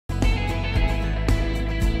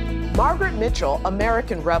Margaret Mitchell,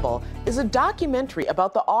 American Rebel, is a documentary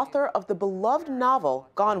about the author of the beloved novel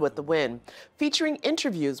Gone with the Wind, featuring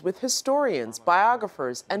interviews with historians,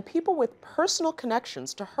 biographers, and people with personal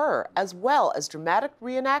connections to her, as well as dramatic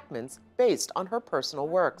reenactments based on her personal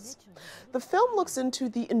works. The film looks into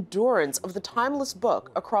the endurance of the timeless book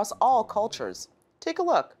across all cultures. Take a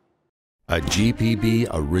look. A GPB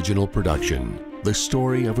original production, the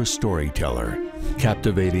story of a storyteller,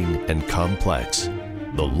 captivating and complex.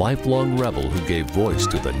 The lifelong rebel who gave voice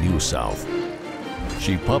to the New South.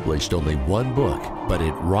 She published only one book, but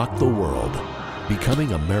it rocked the world,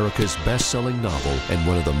 becoming America's best-selling novel and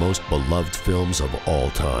one of the most beloved films of all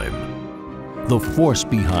time. The force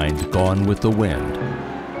behind Gone with the Wind.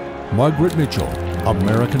 Margaret Mitchell,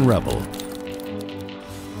 American Rebel.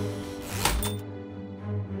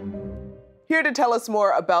 Here to tell us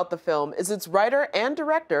more about the film is its writer and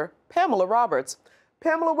director, Pamela Roberts.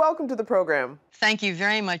 Pamela, welcome to the program. Thank you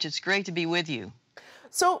very much. It's great to be with you.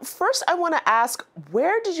 So first I want to ask,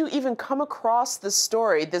 where did you even come across this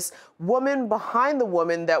story, this woman behind the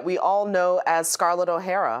woman that we all know as Scarlett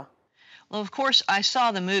O'Hara? Well, of course, I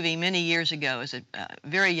saw the movie many years ago as a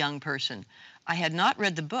very young person. I had not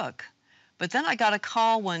read the book, but then I got a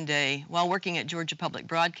call one day while working at Georgia Public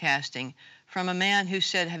Broadcasting from a man who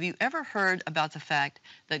said, have you ever heard about the fact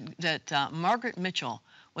that Margaret Mitchell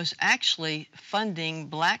was actually funding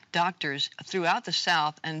black doctors throughout the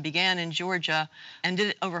South and began in Georgia and did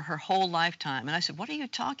it over her whole lifetime? And I said, what are you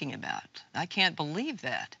talking about? I can't believe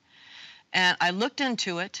that. And I looked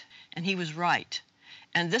into it, and he was right.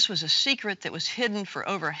 And this was a secret that was hidden for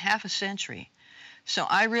over half a century. So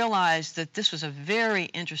I realized that this was a very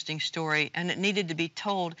interesting story, and it needed to be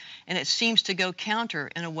told, and it seems to go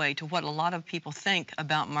counter, in a way, to what a lot of people think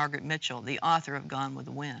about Margaret Mitchell, the author of Gone with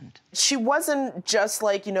the Wind. She wasn't just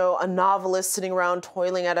like, you know, a novelist sitting around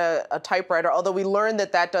toiling at a typewriter, although we learned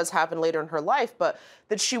that that does happen later in her life, but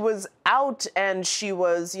that she was out and she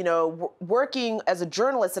was, you know, working as a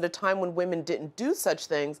journalist at a time when women didn't do such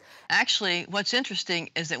things. Actually, what's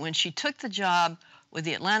interesting is that when she took the job with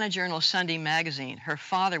the Atlanta Journal Sunday magazine, her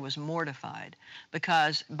father was mortified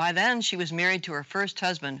because by then she was married to her first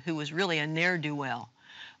husband, who was really a ne'er-do-well,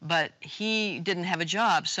 but he didn't have a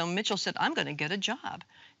job. So Mitchell said, I'm going to get a job.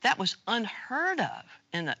 That was unheard of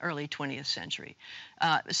in the early 20th century,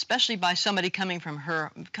 especially by somebody coming from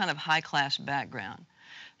her kind of high-class background.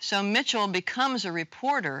 So Mitchell becomes a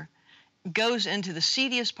reporter, goes into the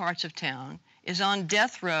seediest parts of town, is on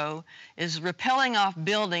death row, is rappelling off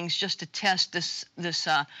buildings just to test this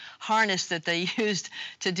harness that they used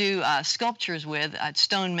to do sculptures with at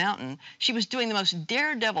Stone Mountain. She was doing the most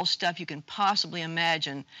daredevil stuff you can possibly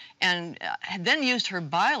imagine, and then used her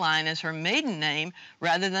byline as her maiden name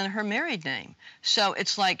rather than her married name. So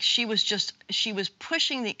it's like she was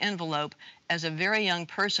pushing the envelope as a very young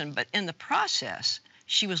person, but in the process,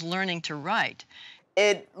 she was learning to write.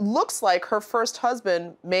 It looks like her first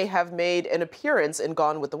husband may have made an appearance in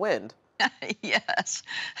Gone with the Wind. Yes.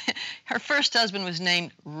 Her first husband was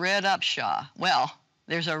named Red Upshaw. Well,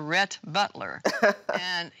 there's a Rhett Butler.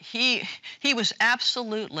 And he was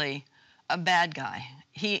absolutely a bad guy.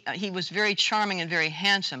 He was very charming and very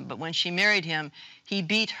handsome, but when she married him, he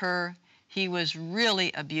beat her. He was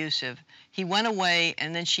really abusive. He went away,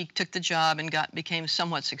 and then she took the job and became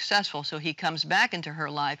somewhat successful. So he comes back into her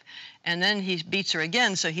life, and then he beats her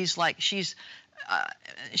again. So he's like, she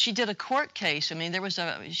did a court case. I mean,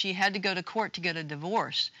 she had to go to court to get a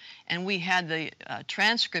divorce, and we had the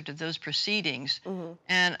transcript of those proceedings. Mm-hmm.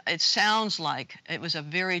 And it sounds like it was a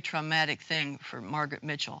very traumatic thing for Margaret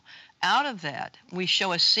Mitchell. Out of that, we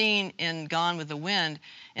show a scene in Gone with the Wind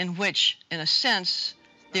in which, in a sense,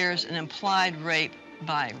 there's an implied rape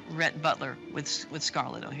by Rhett Butler with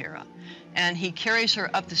Scarlett O'Hara. And he carries her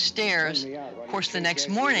up the stairs. Of course, the next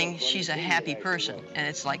morning, she's a happy person. And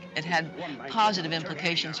it's like it had positive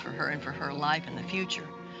implications for her and for her life in the future.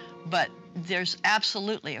 But there's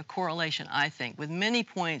absolutely a correlation, I think, with many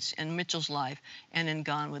points in Mitchell's life and in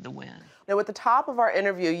Gone with the Wind. Now, at the top of our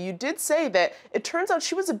interview, you did say that it turns out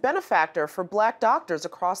she was a benefactor for black doctors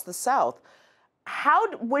across the South.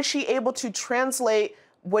 How was she able to translate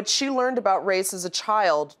what she learned about race as a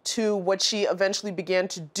child to what she eventually began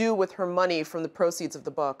to do with her money from the proceeds of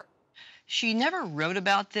the book? She never wrote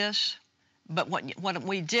about this, but what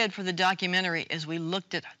we did for the documentary is we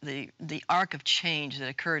looked at the arc of change that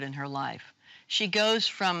occurred in her life. She goes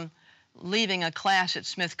from leaving a class at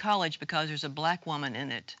Smith College because there's a black woman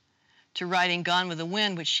in it, to writing Gone with the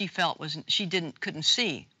Wind, which she felt couldn't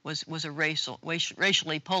see was a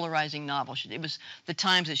racially polarizing novel. It was the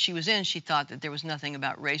times that she was in, she thought that there was nothing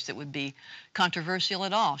about race that would be controversial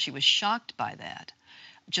at all. She was shocked by that.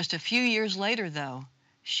 Just a few years later, though,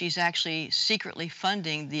 she's actually secretly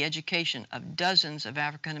funding the education of dozens of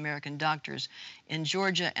African American doctors in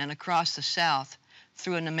Georgia and across the South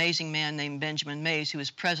through an amazing man named Benjamin Mays, who was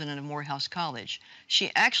president of Morehouse College.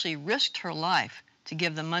 She actually risked her life to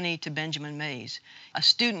give the money to Benjamin Mays. A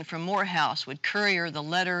student from Morehouse would courier the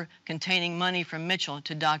letter containing money from Mitchell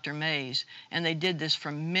to Dr. Mays, and they did this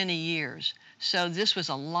for many years. So this was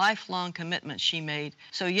a lifelong commitment she made.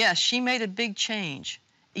 So yes, she made a big change.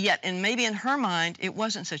 Yet, and maybe in her mind, it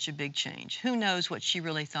wasn't such a big change. Who knows what she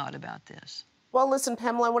really thought about this? Well, listen,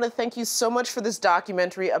 Pamela, I want to thank you so much for this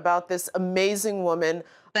documentary about this amazing woman.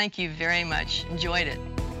 Thank you very much. Enjoyed it.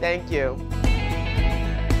 Thank you.